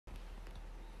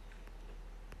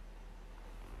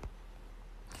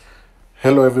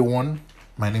Hello everyone,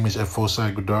 my name is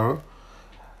Efosa Gudaro.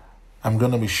 I'm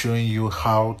going to be showing you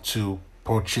how to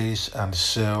purchase and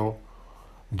sell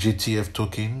GTF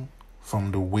token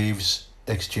from the Waves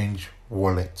Exchange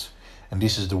wallet. And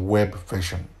this is the web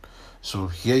version. So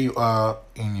here you are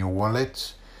in your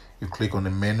wallet. You click on the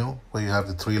menu where you have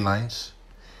the three lines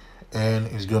and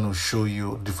it's going to show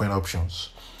you different options.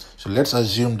 So let's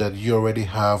assume that you already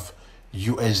have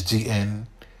USDN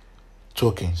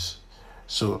tokens.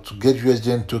 So to get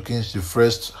USDN tokens, you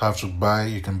first have to buy.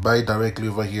 You can buy directly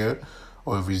over here,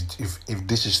 or if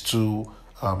this is too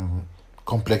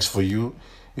complex for you,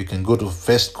 you can go to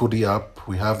First Kudi app.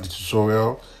 We have the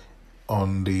tutorial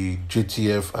on the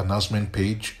GTF announcement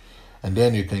page, and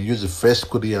then you can use the First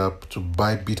Kudi app to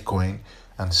buy Bitcoin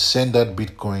and send that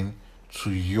Bitcoin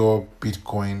to your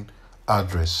Bitcoin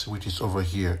address, which is over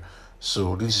here.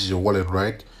 So this is your wallet,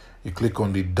 right? You click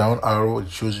on the down arrow,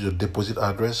 it shows you your deposit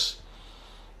address.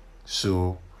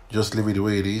 So just leave it the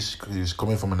way it is because it's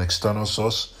coming from an external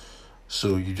source.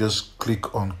 So you just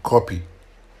click on copy,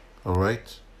 all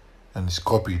right, and it's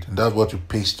copied, and that's what you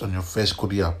paste on your First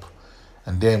Kudi app.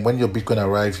 And then when your Bitcoin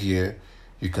arrive here,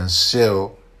 you can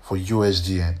sell for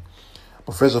USDN.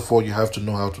 But first of all, you have to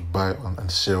know how to buy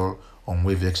and sell on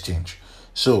Wave Exchange.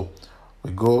 So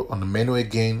we go on the menu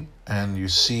again, and you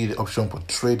see the option for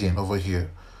trading over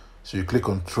here. So you click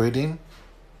on trading,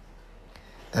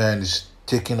 and it's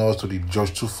taking us to the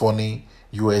George Too Funny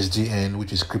USDN,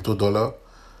 which is crypto dollar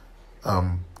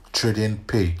trading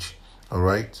page. All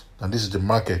right, and this is the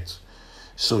market.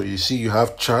 So you see you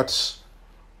have charts,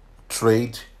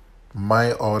 trade,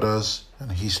 my orders,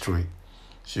 and history.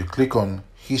 So you click on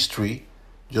history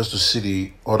just to see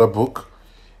the order book,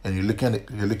 and you're looking at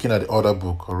the order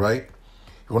book. All right,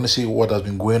 you want to see what has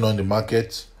been going on in the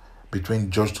market between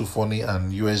George Too Funny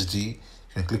and USD. You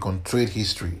can click on trade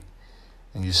history,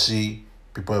 and you see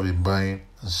people have been buying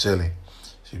and selling.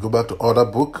 So you go back to order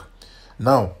book.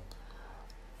 Now,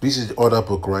 this is the order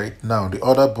book, right? Now, the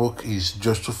order book is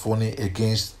George Too Funny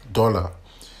against dollar.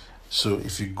 So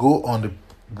if you go on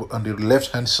the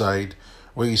left-hand side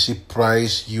where you see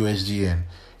price USDN,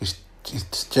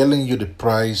 it's telling you the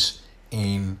price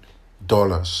in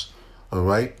dollars. All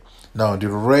right. Now, the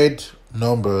red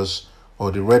numbers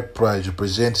or the red price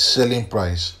represent selling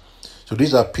price. So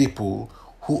these are people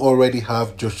who already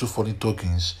have George Too Funny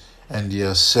tokens and they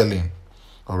are selling.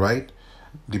 All right.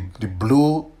 The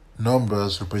blue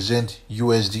numbers represent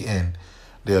USDN.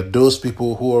 They are those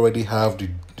people who already have the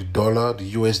dollar,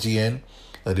 the USDN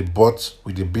that they bought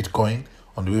with the Bitcoin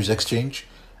on the Waves Exchange,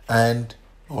 and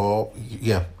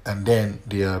then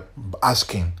they are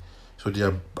asking. So they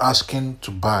are asking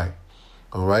to buy.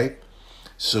 All right.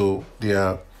 So they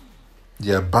are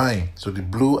buying. So the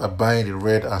blue are buying, the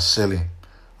red are selling.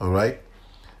 All right.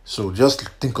 So just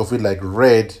think of it like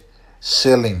red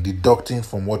selling, deducting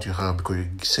from what you have because you're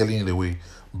selling it away.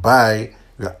 Buy,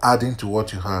 you're adding to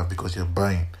what you have because you're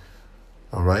buying.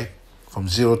 All right. From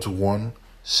 0 to 1,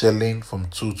 selling from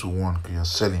 2 to 1 because you're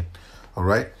selling. All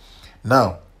right.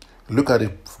 Now, look at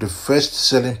the first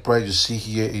selling price you see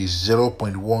here is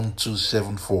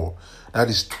 0.1274. That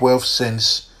is 12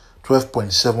 cents,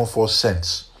 12.74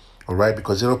 cents. All right.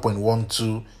 Because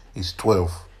 0.12 is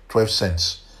 12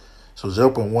 cents. So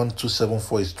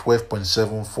 0.1274 is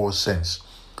 12.74 cents.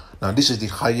 Now this is the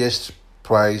highest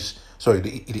price,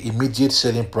 the immediate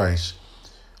selling price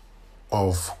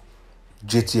of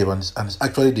GTF, and it's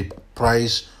actually the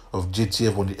price of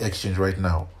GTF on the exchange right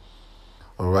now.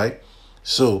 All right.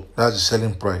 So that's the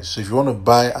selling price. So if you want to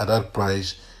buy at that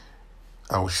price,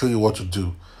 I will show you what to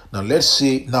do. Now let's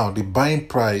say now the buying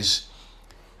price,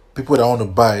 people that want to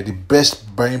buy, the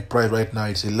best buying price right now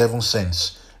is 11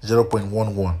 cents,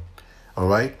 0.11. All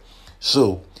right.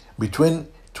 So between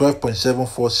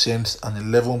 12.74 cents and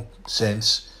 11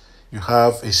 cents, you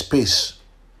have a space.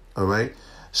 All right.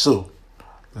 So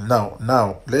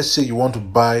now let's say you want to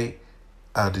buy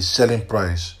at the selling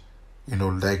price.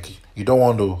 Like you don't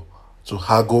want to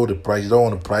haggle the price. You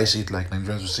don't want to price it like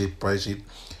Nigerians would say price it.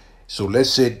 So let's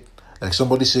say like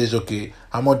somebody says, okay,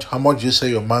 how much you sell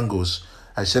your mangoes?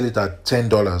 I sell it at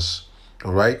 $10.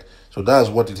 All right. So that's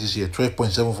what it is here.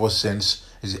 12.74 cents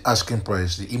is the asking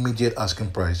price, the immediate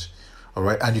asking price. All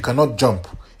right. And you cannot jump.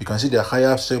 You can see the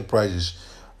higher sale prices.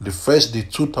 The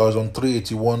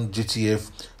 2,381 GTF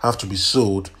have to be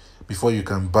sold before you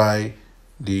can buy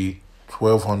the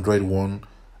 1,200 one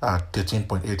at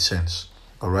 13.8 cents.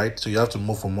 All right. So you have to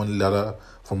move from one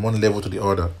level to the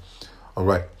other. All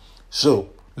right. So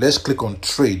let's click on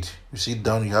trade. You see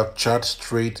down you have charts,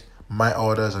 trade, my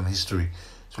orders, and history.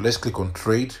 So let's click on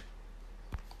trade.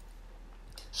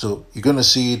 So you're going to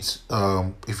see it.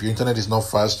 If your internet is not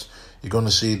fast, you're going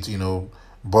to see it,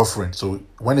 buffering. So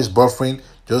when it's buffering,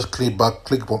 just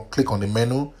click on the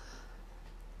menu,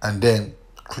 and then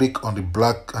click on the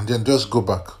black, and then just go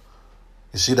back.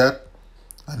 You see that?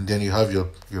 And then you have your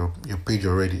page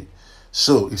already.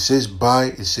 So it says buy,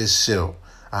 it says sell.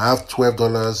 I have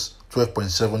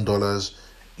 $12.7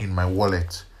 in my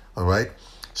wallet. All right.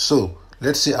 So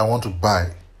let's say I want to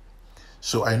buy.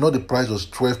 So I know the price was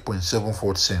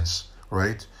 12.74 cents,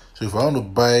 right? So if I want to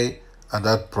buy at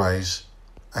that price,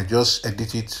 I just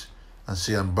edit it and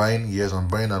say I'm buying. Yes, I'm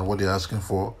buying at what they're asking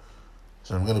for.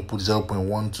 So I'm going to put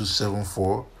 0.1274.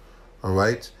 All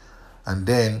right. And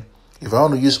then if I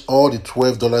want to use all the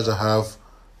 $12 I have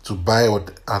to buy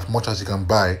as much as you can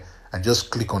buy, I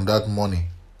just click on that money.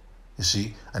 You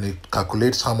see, and it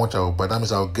calculates how much I will buy. That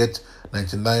means I'll get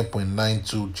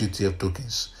 99.92 GTF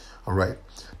tokens. All right.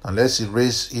 Now let's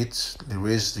erase it.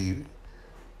 Erase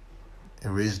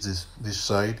this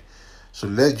side. So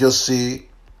let's just say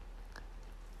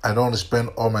I don't want to spend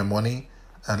all my money,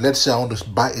 and let's say I want to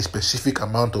buy a specific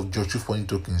amount of George Funny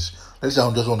tokens. Let's say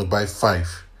I just want to buy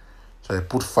 5. So I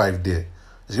put 5 there.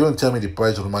 It's going to tell me the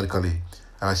price automatically.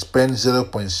 I spend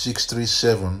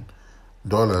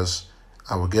 $0.637,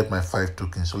 I will get my 5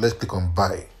 tokens. So let's click on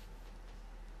buy.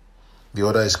 The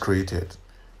order is created.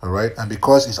 All right. And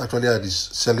because it's actually at this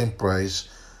selling price,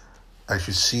 I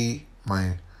should see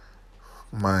my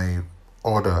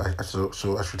order.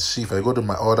 So I should see if I go to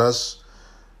my orders.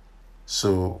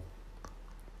 So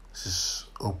this is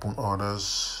open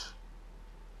orders.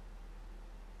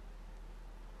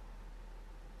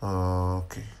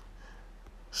 Okay.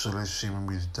 So let's see,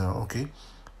 maybe it's down. Okay.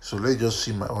 So let's just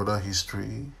see my order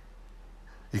history.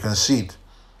 You can see it.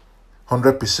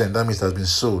 100%. That means it has been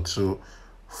sold. So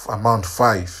amount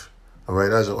 5. All right.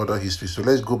 That's the order history. So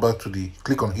let's go back to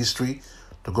click on history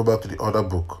to go back to the order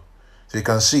book. So you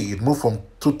can see it moved from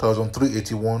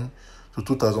 2,381 to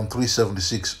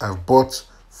 2,376. I've bought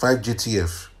 5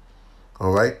 GTF.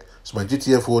 All right. So my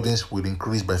GTF holdings will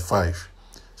increase by 5.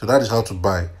 So that is how to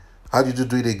buy. How did you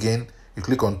do it again? You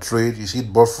click on trade, you see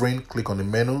it buffering, click on the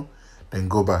menu, then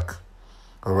go back.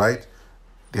 All right.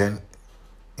 Then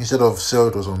instead of sell,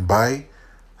 it was on buy.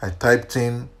 I typed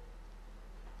in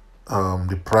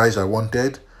the price I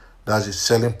wanted. That's the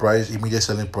selling price, immediate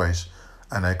selling price.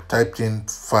 And I typed in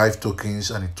 5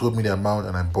 tokens, and it told me the amount,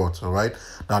 and I bought. All right.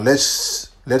 Now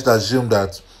let's assume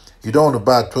that you don't want to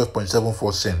buy at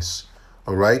 12.74 cents.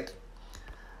 All right.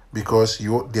 Because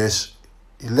there's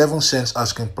 11 cents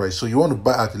asking price. So you want to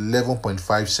buy at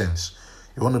 11.5 cents.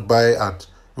 You want to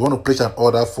place an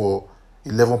order for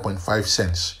 11.5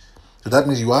 cents. So that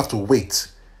means you have to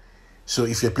wait. So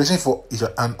if you're placing if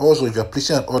you're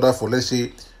placing an order for, let's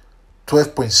say,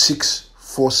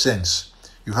 12.64 cents,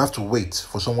 you have to wait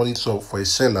for for a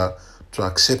seller to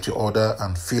accept your order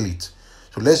and fill it.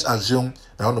 So let's assume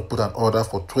that I want to put an order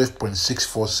for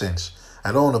 12.64 cents.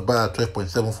 I don't want to buy at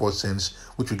 12.74 cents,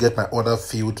 which will get my order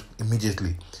filled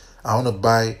immediately. I want to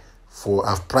buy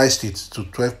I've priced it to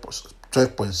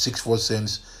 12.64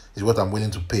 cents is what I'm willing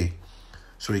to pay.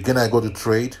 So again, I go to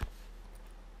trade,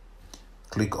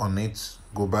 click on it,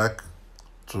 go back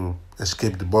to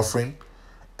escape the buffering,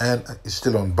 and it's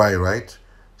still on buy, right?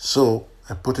 So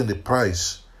I put in the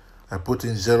price. I put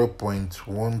in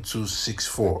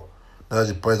 0.1264. That's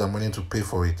the price I'm willing to pay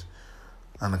for it.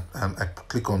 And I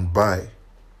click on buy.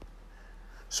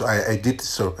 So I did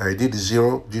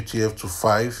 0 GTF to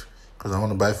 5 because I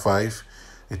want to buy 5.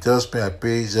 It tells me I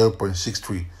pay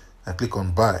 0.63. I click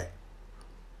on buy.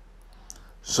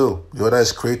 So the order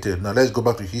is created. Now let's go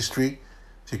back to history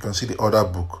so you can see the order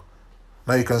book.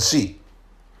 Now you can see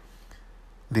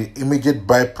the immediate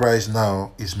buy price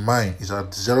now is mine. It's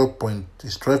at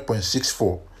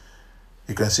 12.64.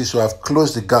 You can see, so I've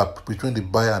closed the gap between the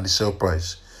buy and the sell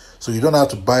price. So you don't have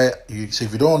to buy. So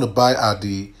if you don't want to buy at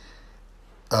the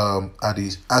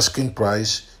asking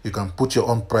price, you can put your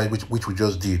own price, which we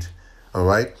just did. All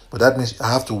right, but that means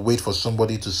I have to wait for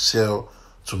somebody to sell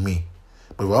to me.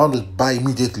 But if I want to buy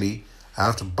immediately, I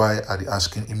have to buy at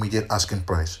the immediate asking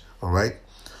price. All right,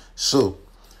 so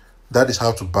that is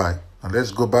how to buy. And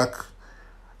let's go back.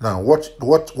 Now, what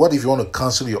if you want to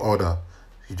cancel your order?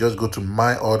 You just go to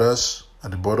my orders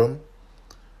at the bottom,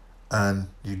 and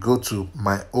you go to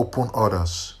my open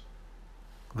orders.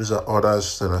 These are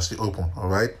orders that are still open. All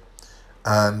right,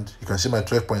 and you can see my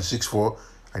 12.64.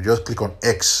 I just click on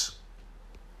X,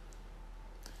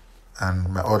 and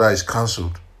my order is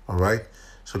cancelled. All right,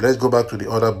 so let's go back to the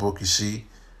order book. You see,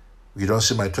 we don't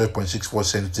see my 12.64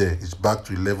 cents there. It's back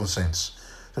to 11 cents.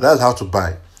 So that's how to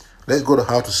buy. Let's go to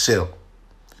how to sell.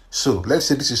 So let's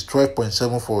say this is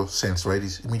 12.74 cents, right?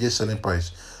 It's immediate selling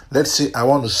price. Let's say I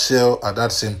want to sell at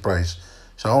that same price.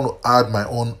 So I want to add my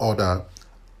own order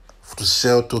to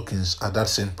sell tokens at that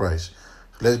same price.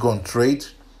 So let's go on trade.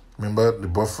 Remember the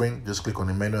buffering, just click on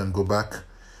the menu and go back,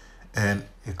 and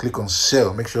you click on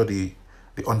sell. Make sure the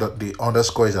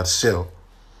underscore is at sell,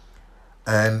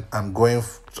 and I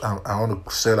want to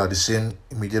sell at the same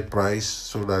immediate price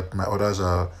so that my orders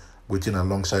are waiting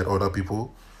alongside other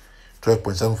people.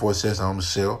 12.74 cents I want to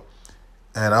sell,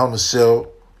 and I want to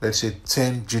sell, let's say,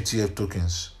 10 GTF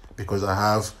tokens because I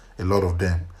have a lot of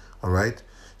them. All right,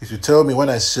 if you tell me when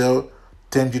I sell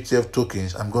 10 GTF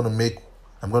tokens, I'm going to get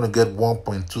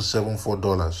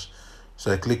 $1.274.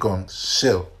 So I click on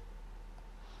sell.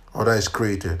 Order is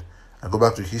created. I go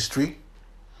back to history,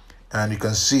 and you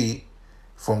can see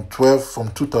from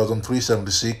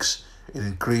 2,376 it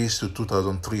increased to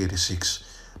 2,386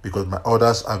 because my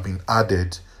orders have been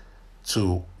added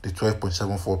to the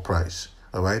 12.74 price.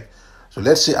 All right, so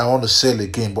let's say I want to sell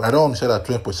again, but I don't want to sell at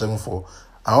 12.74.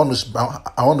 I want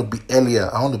to be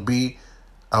earlier. I want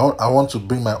to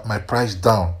bring my price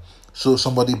down so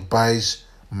somebody buys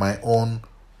my own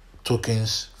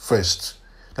tokens first.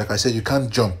 Like I said, you can't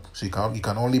jump, so you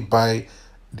can only buy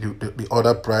the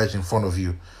other price in front of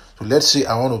you. So let's say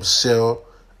I want to sell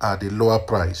at a lower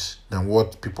price than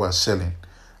what people are selling.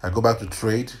 I go back to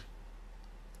trade.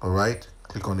 All right,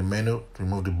 click on the menu to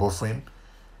remove the buffering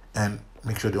and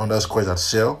make sure the underscore is at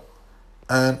sell.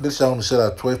 And let's say I want to sell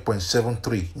at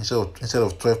 12.73 instead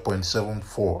of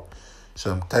 12.74.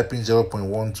 So I'm typing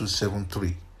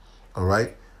 0.1273. All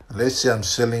right, and let's say I'm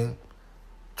selling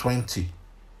 20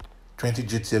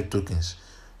 GTF tokens.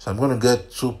 So I'm going to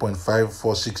get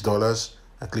 $2.546.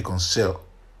 I click on sell.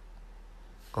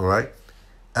 All right,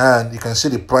 and you can see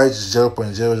the price is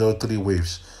 0.003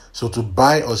 waves. So to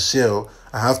buy or sell,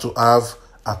 I have to have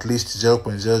at least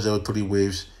 0.003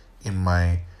 waves in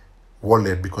my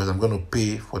wallet because I'm going to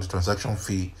pay for the transaction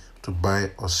fee to buy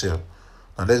or sell.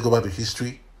 Now let's go back to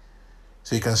history.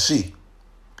 So you can see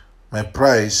my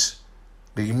price,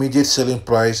 the immediate selling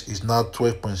price is now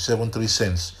 12.73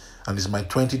 cents, and it's my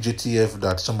 20 GTF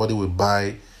that somebody will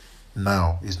buy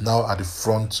now. It's now at the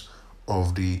front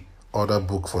of the order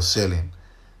book for selling.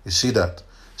 You see that?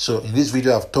 So in this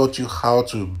video, I've taught you how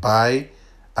to buy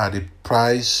at the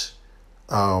price.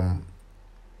 So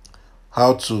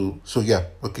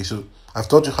I've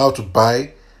taught you how to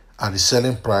buy at the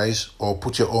selling price or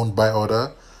put your own buy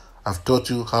order. I've taught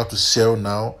you how to sell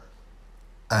now,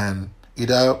 and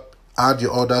either add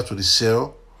your order to the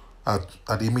sale at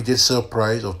the immediate sale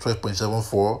price of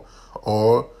 12.74,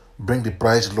 or bring the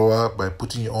price lower by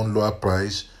putting your own lower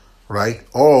price, right?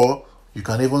 Or you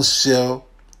can even sell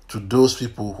to those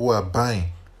people who are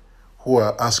buying, who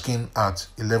are asking at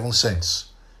 11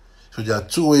 cents. So there are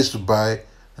 2 ways to buy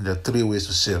and there are 3 ways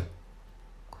to sell.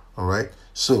 All right,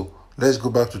 so let's go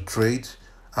back to trade.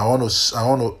 I want to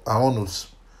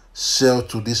sell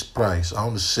to this price. I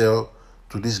want to sell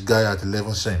to this guy at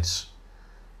 11 cents.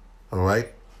 All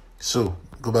right, so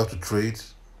go back to trade,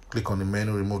 click on the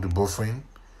menu, remove the buffering,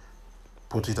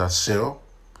 put it at sell.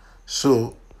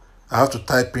 So I have to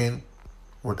type in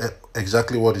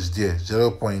exactly what is there,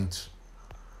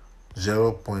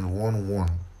 0.11.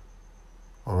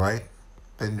 all right,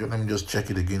 let me just check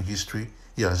it again. History,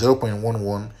 yeah,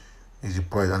 0.11 is the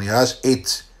price, and he has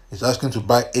 8. It's asking to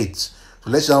buy 8. So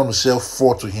let's say I want to sell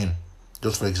 4 to him.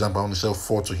 Just for example, I want to sell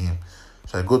 4 to him.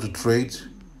 So I go to trade.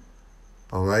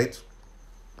 All right,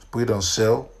 put it on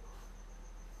sell.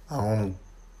 So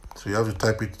you have to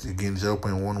type it again,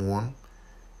 0.11,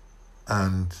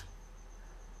 and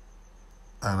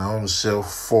I want to sell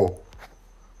 4.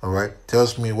 All right,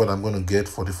 tells me what I'm going to get,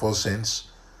 44 cents.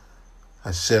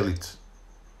 I sell it.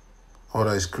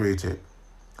 Order is created.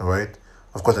 All right,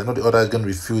 of course I know the order is going to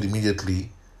be filled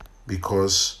immediately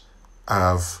because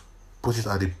I've put it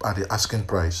at the asking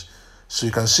price. So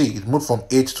you can see it moved from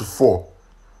 8 to 4,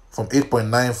 from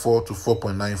 8.94 to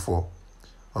 4.94.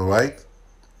 all right,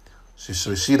 so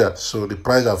you see that. So the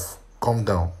price have come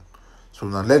down. So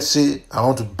now let's say I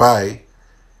want to buy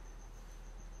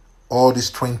all these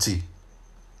 20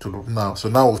 to now. So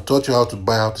now we've taught you how to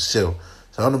buy, how to sell.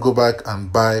 So I want to go back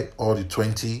and buy all the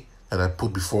 20 that I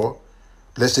put before.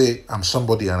 Let's say I'm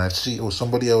somebody and I see, oh,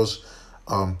 somebody else.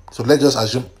 So let's just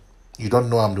assume you don't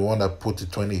know I'm the one that put the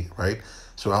 20, right?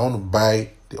 So I want to buy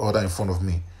the order in front of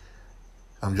me.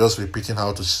 I'm just repeating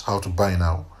how to buy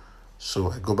now. So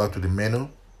I go back to the menu,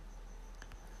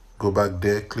 go back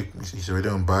there, click, it's already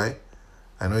on buy.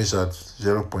 I know it's at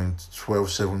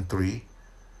 0.1273.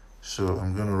 So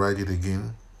I'm going to write it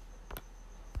again,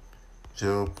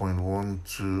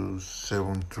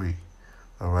 0.1273.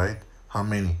 all right, how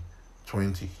many?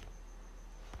 20.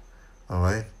 all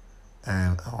right,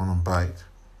 and I want to buy it.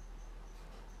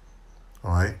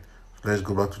 All right, let's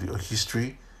go back to the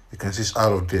history. You can see it's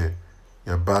out of there.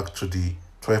 You're back to the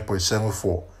 12.74.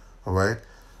 All right,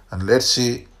 and let's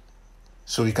see.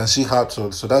 So you can see how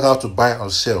to, so that's how to buy or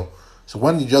sell. So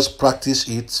when you just practice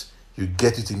it, you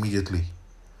get it immediately.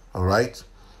 All right,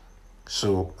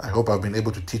 so I hope I've been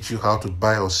able to teach you how to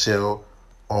buy or sell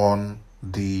on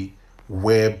the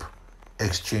web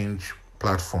exchange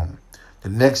platform. The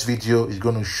next video is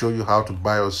going to show you how to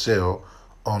buy or sell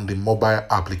on the mobile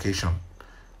application.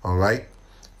 All right,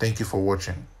 thank you for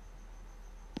watching.